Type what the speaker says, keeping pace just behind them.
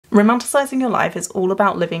Romanticizing your life is all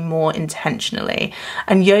about living more intentionally,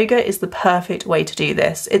 and yoga is the perfect way to do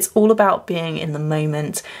this. It's all about being in the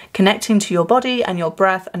moment, connecting to your body and your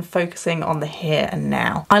breath, and focusing on the here and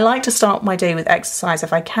now. I like to start my day with exercise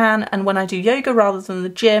if I can, and when I do yoga rather than the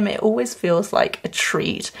gym, it always feels like a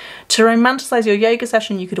treat. To romanticize your yoga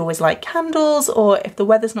session, you could always light candles, or if the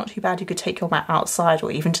weather's not too bad, you could take your mat outside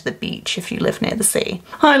or even to the beach if you live near the sea.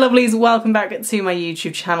 Hi lovelies, welcome back to my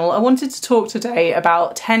YouTube channel. I wanted to talk today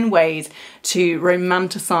about 10 ways to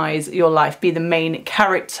romanticize your life, be the main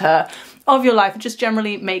character of your life, and just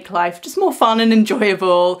generally make life just more fun and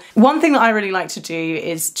enjoyable. One thing that I really like to do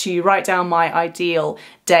is to write down my ideal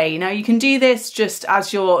day. Now you can do this just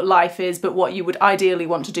as your life is, but what you would ideally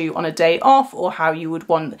want to do on a day off, or how you would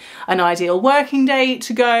want an ideal working day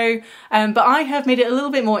to go. But I have made it a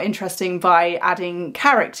little bit more interesting by adding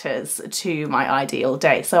characters to my ideal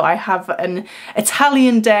day. So I have an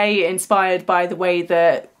Italian day inspired by the way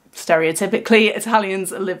that stereotypically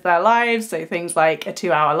Italians live their lives, so things like a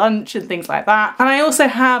 2-hour lunch and things like that. And I also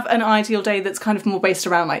have an ideal day that's kind of more based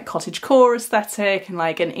around like cottagecore aesthetic and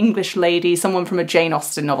like an English lady, someone from a Jane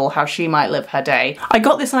Austen novel, how she might live her day. I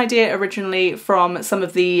got this idea originally from some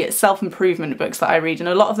of the self-improvement books that I read, and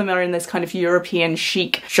a lot of them are in this kind of European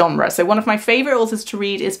chic genre. So one of my favourite authors to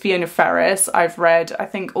read is Fiona Ferris. I've read, I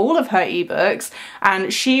think, all of her ebooks,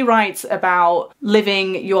 and she writes about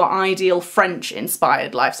living your ideal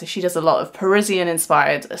French-inspired life. So she does a lot of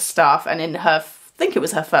Parisian-inspired stuff, and in her, I think it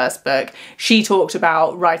was her first book, she talked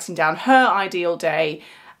about writing down her ideal day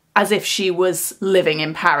as if she was living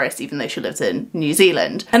in Paris, even though she lives in New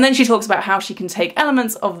Zealand. And then she talks about how she can take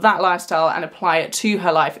elements of that lifestyle and apply it to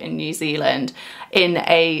her life in New Zealand in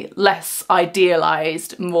a less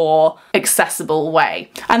idealised, more accessible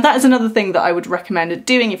way. And that is another thing that I would recommend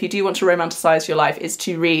doing if you do want to romanticise your life, is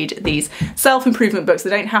to read these self-improvement books. They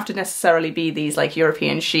don't have to necessarily be these like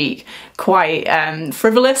European chic, quite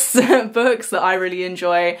frivolous books that I really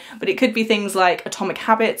enjoy, but it could be things like Atomic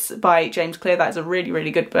Habits by James Clear. That is a really,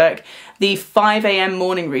 really good book. The 5 AM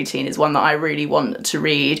morning routine is one that I really want to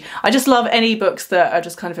read. I just love any books that are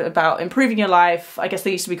just kind of about improving your life. I guess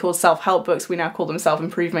they used to be called self-help books. We now call them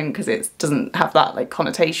self-improvement because it doesn't have that like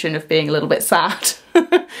connotation of being a little bit sad.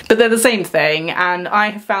 But they're the same thing, and I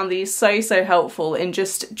have found these so helpful in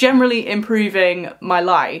just generally improving my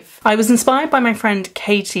life. I was inspired by my friend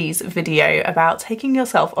Katie's video about taking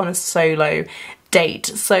yourself on a solo date.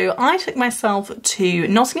 So I took myself to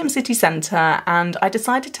Nottingham city centre and I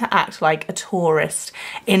decided to act like a tourist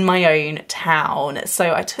in my own town.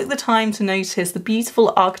 So I took the time to notice the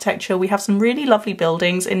beautiful architecture. We have some really lovely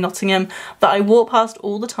buildings in Nottingham that I walk past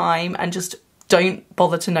all the time and just don't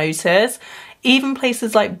bother to notice. Even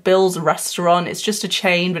places like Bill's Restaurant, it's just a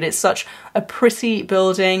chain, but it's such a pretty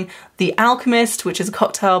building. The Alchemist, which is a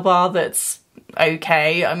cocktail bar that's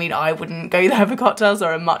okay. I mean, I wouldn't go there for cocktails,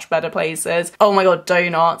 there are much better places. Oh my god,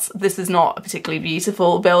 donuts. This is not a particularly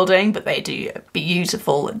beautiful building, but they do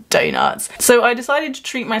beautiful donuts. So I decided to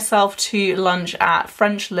treat myself to lunch at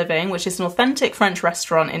French Living, which is an authentic French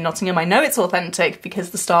restaurant in Nottingham. I know it's authentic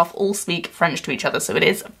because the staff all speak French to each other, so it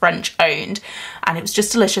is French owned, and it was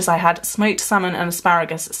just delicious. I had smoked salmon and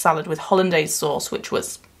asparagus salad with hollandaise sauce, which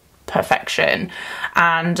was perfection.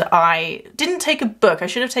 And I didn't take a book. I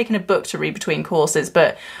should have taken a book to read between courses,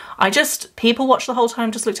 but I just people watched the whole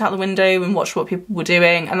time, just looked out the window and watched what people were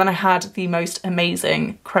doing. And then I had the most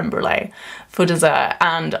amazing creme brulee for dessert,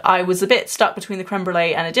 and I was a bit stuck between the creme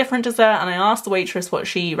brulee and a different dessert, and I asked the waitress what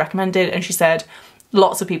she recommended, and she said,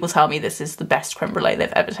 lots of people tell me this is the best creme brulee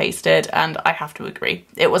they've ever tasted, and I have to agree.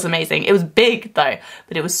 It was amazing. It was big though,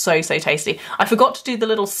 but it was so tasty. I forgot to do the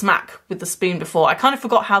little smack with the spoon before. I kind of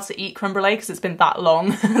forgot how to eat creme brulee because it's been that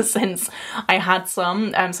long since I had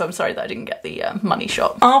some, so I'm sorry that I didn't get the money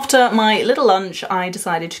shot. After my little lunch, I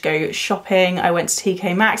decided to go shopping. I went to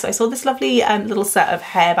TK Maxx. I saw this lovely little set of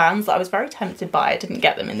hairbands that I was very tempted by. I didn't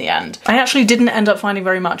get them in the end. I actually didn't end up finding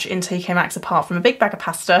very much in TK Maxx apart from a big bag of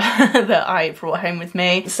pasta that I brought home with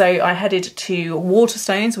me. So I headed to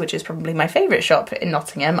Waterstones, which is probably my favourite shop in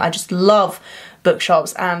Nottingham. I just love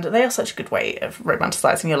bookshops, and they are such a good way of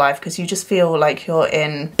romanticising your life because you just feel like you're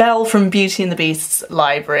in Belle from Beauty and the Beast's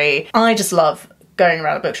library. I just love going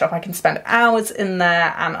around a bookshop. I can spend hours in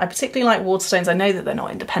there, and I particularly like Waterstones. I know that they're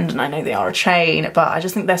not independent, I know they are a chain, but I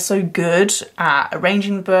just think they're so good at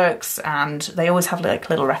arranging the books, and they always have like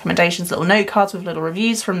little recommendations, little note cards with little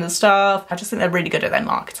reviews from the staff. I just think they're really good at their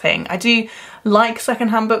marketing. I do like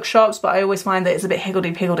secondhand bookshops, but I always find that it's a bit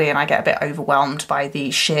higgledy-piggledy and I get a bit overwhelmed by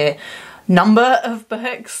the sheer number of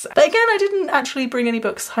books. But again, I didn't actually bring any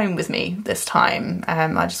books home with me this time.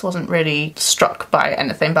 I just wasn't really struck by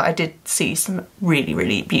anything, but I did see some really,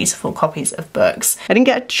 really beautiful copies of books. I didn't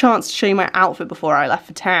get a chance to show you my outfit before I left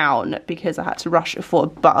for town because I had to rush for a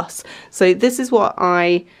bus. So this is what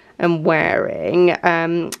I am wearing.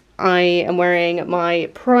 I am wearing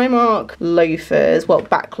my Primark loafers, well,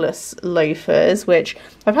 backless loafers, which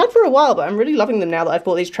I've had for a while, but I'm really loving them now that I've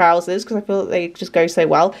bought these trousers because I feel that they just go so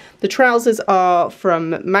well. The trousers are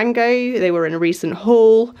from Mango. They were in a recent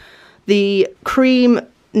haul. The cream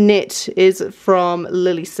knit is from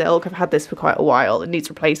Lily Silk. I've had this for quite a while. It needs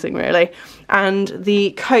replacing, really. And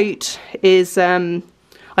the coat is, I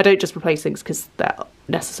don't just replace things because they're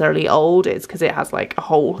necessarily old, it's because it has like a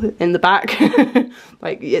hole in the back.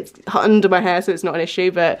 Like it's under my hair, so it's not an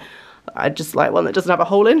issue, but I just like one that doesn't have a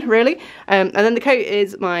hole in, really. And then the coat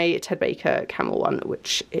is my Ted Baker camel one,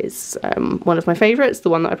 which is one of my favourites, the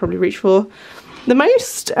one that I probably reach for the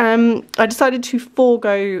most. I decided to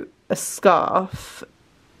forego a scarf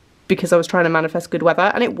because I was trying to manifest good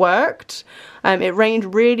weather, and it worked. It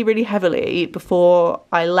rained really, really heavily before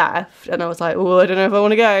I left, and I was like, oh, I don't know if I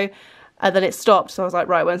want to go. And then it stopped, so I was like,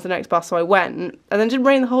 right, when's the next bus? So I went, and then it didn't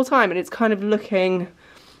rain the whole time, and it's kind of looking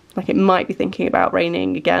like it might be thinking about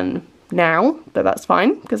raining again now, but that's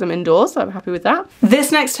fine because I'm indoors, so I'm happy with that.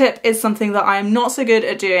 This next tip is something that I am not so good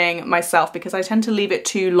at doing myself because I tend to leave it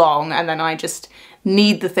too long and then I just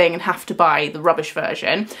need the thing and have to buy the rubbish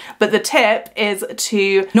version. But the tip is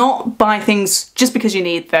to not buy things just because you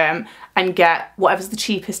need them and get whatever's the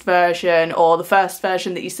cheapest version or the first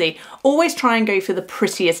version that you see. Always try and go for the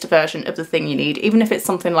prettiest version of the thing you need, even if it's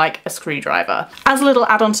something like a screwdriver. As a little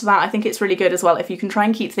add-on to that, I think it's really good as well if you can try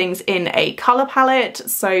and keep things in a colour palette.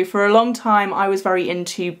 So for a long time, I was very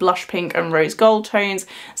into blush pink and rose gold tones.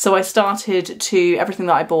 So I started to, everything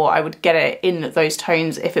that I bought, I would get it in those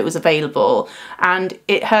tones if it was available. And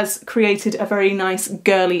it has created a very nice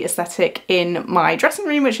girly aesthetic in my dressing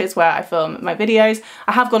room, which is where I film my videos.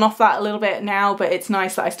 I have gone off that a little bit now, but it's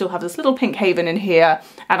nice that I still have this little pink haven in here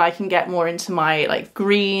and I can get more into my like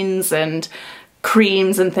greens and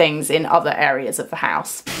creams and things in other areas of the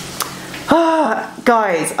house.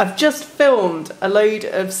 Guys, I've just filmed a load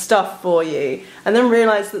of stuff for you and then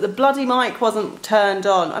realised that the bloody mic wasn't turned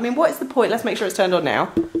on. I mean, what is the point? Let's make sure it's turned on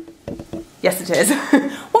now. Yes, it is.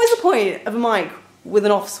 What is the point of a mic with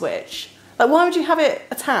an off switch? Like, why would you have it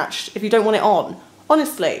attached if you don't want it on?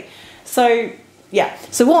 Honestly. So yeah,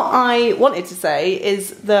 so what I wanted to say is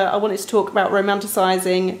that I wanted to talk about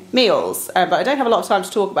romanticising meals, but I don't have a lot of time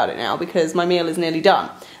to talk about it now because my meal is nearly done,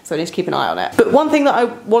 so I need to keep an eye on it. But one thing that I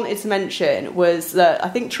wanted to mention was that I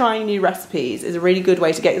think trying new recipes is a really good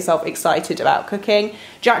way to get yourself excited about cooking.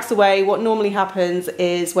 Jack's away. What normally happens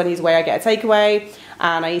is when he's away I get a takeaway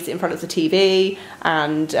and I eat it in front of the TV,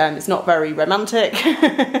 and it's not very romantic.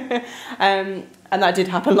 And that did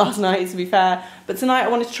happen last night, to be fair. But tonight I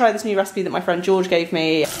wanted to try this new recipe that my friend George gave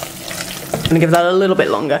me. I'm gonna give that a little bit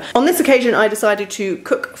longer. On this occasion, I decided to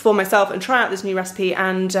cook for myself and try out this new recipe,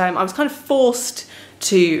 and I was kind of forced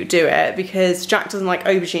to do it because Jack doesn't like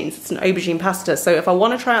aubergines. It's an aubergine pasta, so if I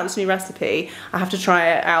want to try out this new recipe, I have to try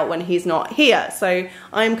it out when he's not here. So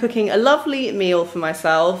I'm cooking a lovely meal for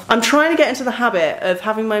myself. I'm trying to get into the habit of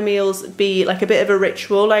having my meals be like a bit of a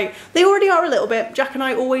ritual. Like, they already are a little bit. Jack and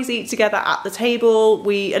I always eat together at the table.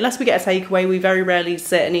 Unless we get a takeaway, we very rarely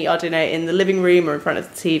sit and eat our dinner in the living room or in front of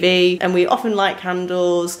the TV, and we often light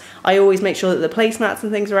candles. I always make sure that the placemats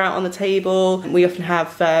and things are out on the table. We often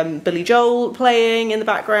have Billy Joel playing in the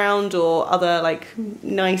background or other like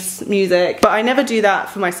nice music, but I never do that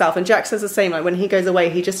for myself. And Jack says the same, like when he goes away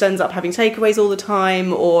he just ends up having takeaways all the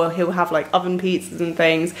time, or he'll have like oven pizzas and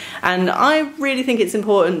things, and I really think it's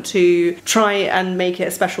important to try and make it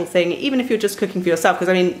a special thing, even if you're just cooking for yourself, because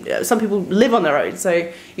I mean some people live on their own, so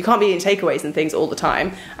you can't be eating takeaways and things all the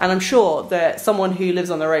time, and I'm sure that someone who lives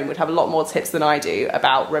on their own would have a lot more tips than I do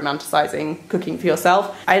about romanticising cooking for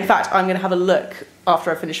yourself. In fact, I'm going to have a look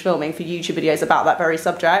after I finish filming for YouTube videos about that very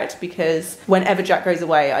subject, because whenever Jack goes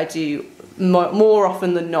away I do more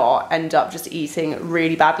often than not end up just eating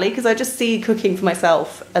really badly because I just see cooking for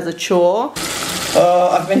myself as a chore.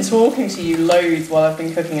 I've been talking to you loads while I've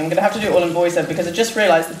been cooking. I'm going to have to do it all in voiceover because I just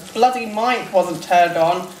realised the bloody mic wasn't turned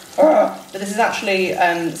on. But this is actually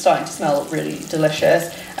starting to smell really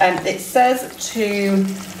delicious. It says to,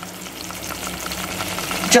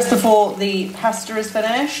 just before the pasta is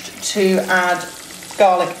finished, to add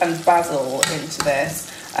garlic and basil into this,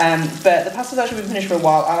 but the pasta's actually been finished for a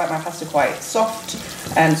while. I like my pasta quite soft,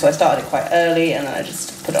 and so I started it quite early and then I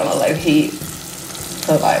just put it on a low heat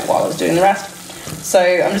for like while I was doing the rest. So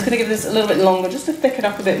I'm just going to give this a little bit longer just to thicken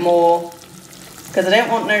up a bit more, because I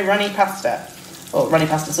don't want no runny pasta, or runny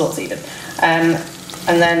pasta sauce even. And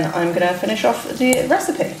then I'm gonna finish off the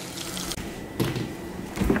recipe.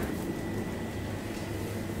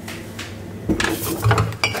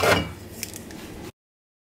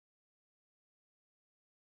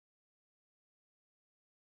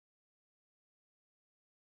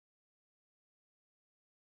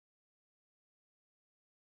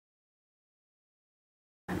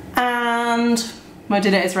 And my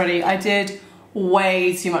dinner is ready. I did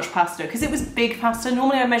way too much pasta because it was big pasta.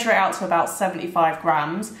 Normally I measure it out to about 75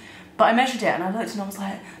 grams, but I measured it and I looked and I was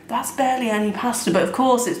like, that's barely any pasta. But of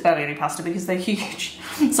course it's barely any pasta because they're huge.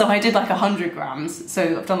 So I did like 100 grams.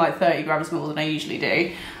 So I've done like 30 grams more than I usually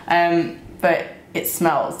do. But it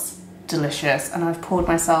smells delicious. And I've poured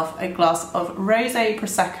myself a glass of rosé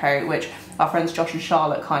prosecco, which our friends Josh and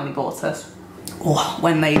Charlotte kindly bought us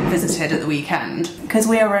when they visited at the weekend, because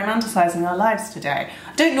we are romanticising our lives today.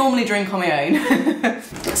 I don't normally drink on my own.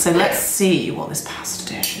 So let's see what this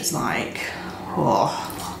pasta dish is like.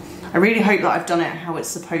 Oh, I really hope that I've done it how it's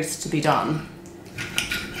supposed to be done.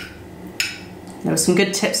 There were some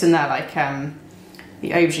good tips in there, like the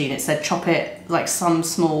aubergine, it said chop it like some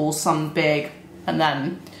small, some big, and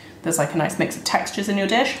then there's like a nice mix of textures in your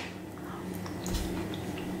dish.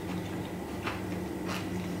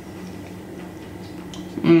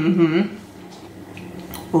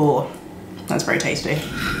 Oh, that's very tasty.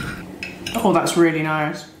 Oh, that's really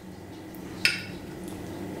nice.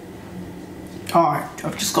 Oh,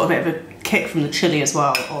 I've just got a bit of a kick from the chilli as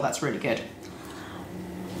well. Oh, that's really good.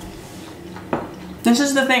 This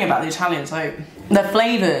is the thing about the Italians, like their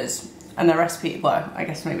flavours and their recipes, well, I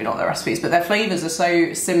guess maybe not their recipes, but their flavours are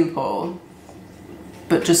so simple,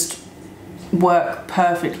 but just work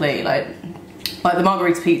perfectly. Like the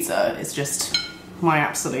margherita pizza is just my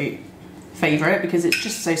absolute favourite because it's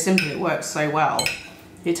just so simple, it works so well.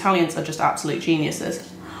 The Italians are just absolute geniuses.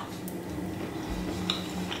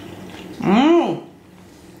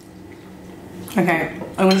 Okay,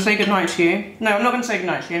 I'm going to say goodnight to you. No, I'm not going to say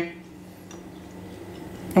goodnight to you.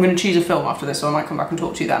 I'm going to choose a film after this, so I might come back and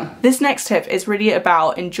talk to you then. This next tip is really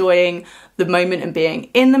about enjoying the moment and being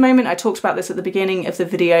in the moment. I talked about this at the beginning of the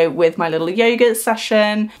video with my little yoga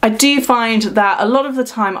session. I do find that a lot of the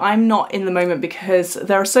time I'm not in the moment because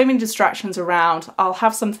there are so many distractions around. I'll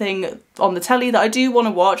have something on the telly that I do want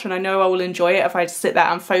to watch and I know I will enjoy it if I just sit there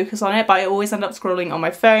and focus on it, but I always end up scrolling on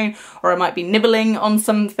my phone, or I might be nibbling on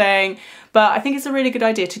something. But I think it's a really good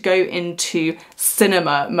idea to go into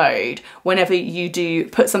cinema mode whenever you do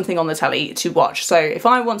put something on the telly to watch. So if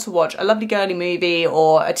I want to watch a lovely girly movie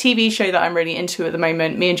or a TV show that I'm really into at the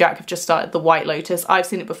moment, me and Jack have just started The White Lotus. I've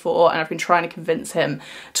seen it before and I've been trying to convince him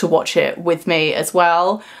to watch it with me as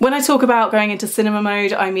well. When I talk about going into cinema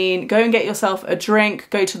mode, I mean go and get yourself a drink,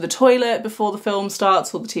 go to the toilet before the film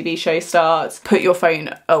starts or the TV show starts, put your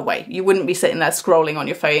phone away. You wouldn't be sitting there scrolling on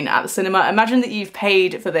your phone at the cinema. Imagine that you've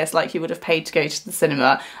paid for this like you would have paid to go to the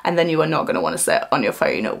cinema, and then you are not going to want to sit on your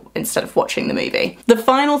phone instead of watching the movie. The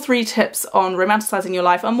final 3 tips on romanticising your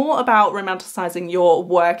life are more about romanticising your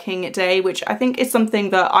working day, which I think is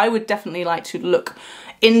something that I would definitely like to look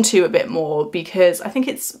into a bit more, because I think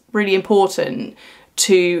it's really important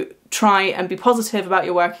to try and be positive about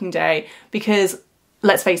your working day, because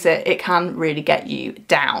let's face it, it can really get you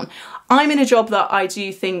down. I'm in a job that I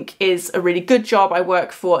do think is a really good job. I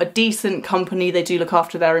work for a decent company. They do look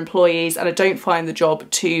after their employees and I don't find the job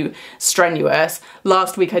too strenuous.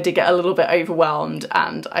 Last week I did get a little bit overwhelmed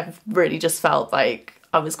and I've really just felt like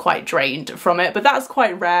I was quite drained from it, but that's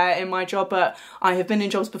quite rare in my job. But I have been in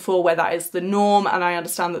jobs before where that is the norm, and I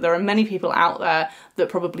understand that there are many people out there that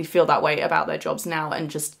probably feel that way about their jobs now and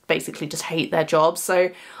just basically just hate their jobs.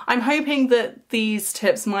 So I'm hoping that these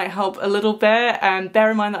tips might help a little bit, and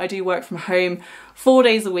bear in mind that I do work from home 4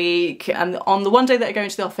 days a week, and on the one day that I go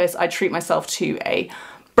into the office I treat myself to a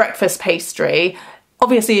breakfast pastry.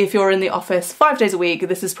 Obviously if you're in the office 5 days a week,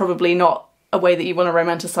 this is probably not a way that you want to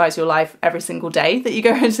romanticise your life every single day that you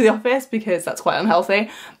go into the office, because that's quite unhealthy.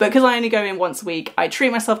 But because I only go in once a week, I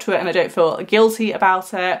treat myself to it and I don't feel guilty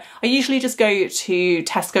about it. I usually just go to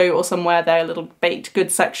Tesco or somewhere, their little baked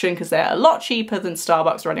goods section, because they're a lot cheaper than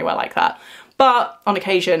Starbucks or anywhere like that. But on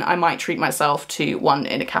occasion I might treat myself to one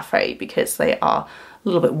in a cafe because they are a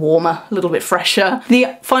little bit warmer, a little bit fresher.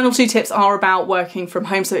 The final 2 tips are about working from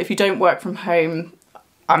home. So if you don't work from home,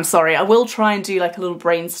 I'm sorry, I will try and do like a little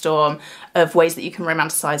brainstorm of ways that you can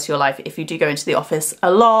romanticise your life if you do go into the office a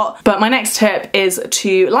lot. But my next tip is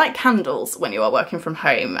to light candles when you are working from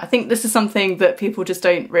home. I think this is something that people just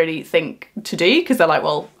don't really think to do because they're like,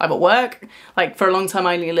 well, I'm at work. Like for a long time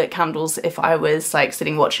I only lit candles if I was like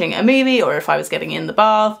sitting watching a movie or if I was getting in the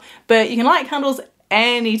bath. But you can light candles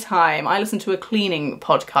anytime. I listen to a cleaning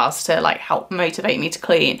podcast to like help motivate me to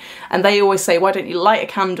clean, and they always say, why don't you light a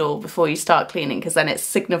candle before you start cleaning, because then it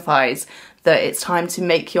signifies that it's time to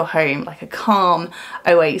make your home like a calm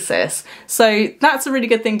oasis. So that's a really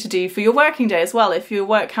good thing to do for your working day as well. If your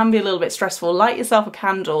work can be a little bit stressful, light yourself a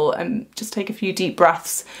candle and just take a few deep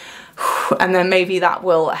breaths, and then maybe that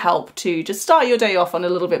will help to just start your day off on a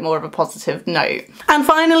little bit more of a positive note. And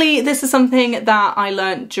finally, this is something that I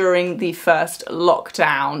learned during the first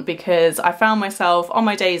lockdown, because I found myself on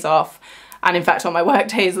my days off, and in fact on my work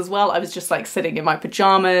days as well, I was just like sitting in my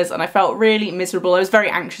pajamas and I felt really miserable. I was very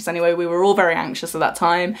anxious anyway. We were all very anxious at that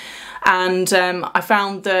time. And I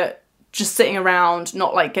found that just sitting around,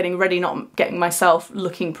 not like getting ready, not getting myself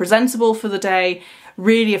looking presentable for the day,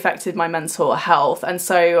 really affected my mental health. And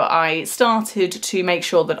so I started to make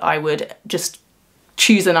sure that I would just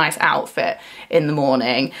choose a nice outfit in the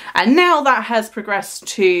morning. And now that has progressed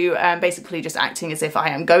to basically just acting as if I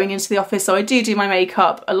am going into the office. So I do my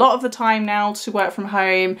makeup a lot of the time now to work from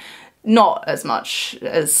home. Not as much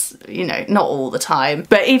as, you know, not all the time.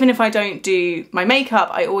 But even if I don't do my makeup,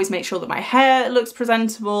 I always make sure that my hair looks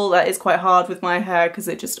presentable. That is quite hard with my hair because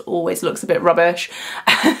it just always looks a bit rubbish.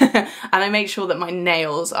 And I make sure that my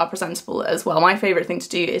nails are presentable as well. My favourite thing to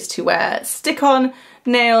do is to wear stick-on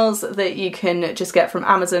nails that you can just get from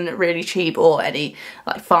Amazon really cheap, or any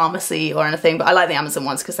like pharmacy or anything, but I like the Amazon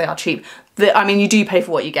ones because they are cheap. I mean, you do pay for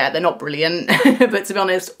what you get, they're not brilliant, but to be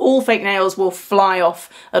honest, all fake nails will fly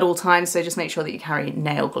off at all times, so just make sure that you carry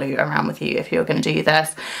nail glue around with you if you're going to do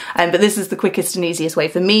this. But this is the quickest and easiest way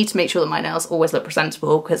for me to make sure that my nails always look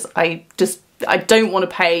presentable, because I don't want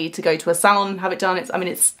to pay to go to a salon and have it done. I mean,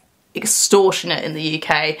 it's extortionate in the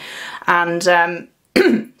UK, and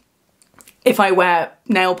if I wear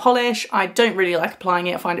nail polish, I don't really like applying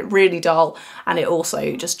it. I find it really dull, and it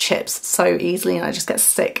also just chips so easily, and I just get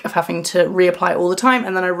sick of having to reapply it all the time,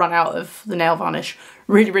 and then I run out of the nail varnish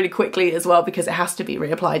really quickly as well, because it has to be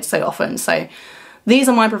reapplied so often. So these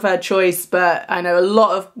are my preferred choice, but I know a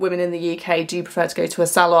lot of women in the UK do prefer to go to a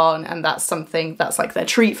salon, and that's something that's like their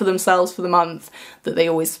treat for themselves for the month, that they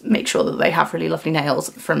always make sure that they have really lovely nails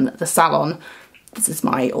from the salon. This is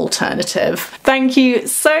my alternative. Thank you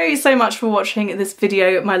so much for watching this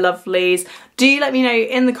video, my lovelies. Do let me know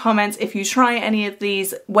in the comments if you try any of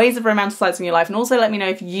these ways of romanticising your life, and also let me know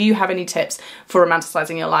if you have any tips for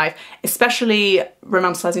romanticising your life, especially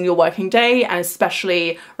romanticising your working day, and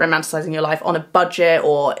especially romanticising your life on a budget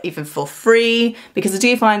or even for free, because I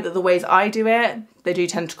do find that the ways I do it, they do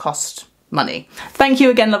tend to cost money. Thank you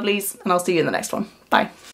again, lovelies, and I'll see you in the next one. Bye.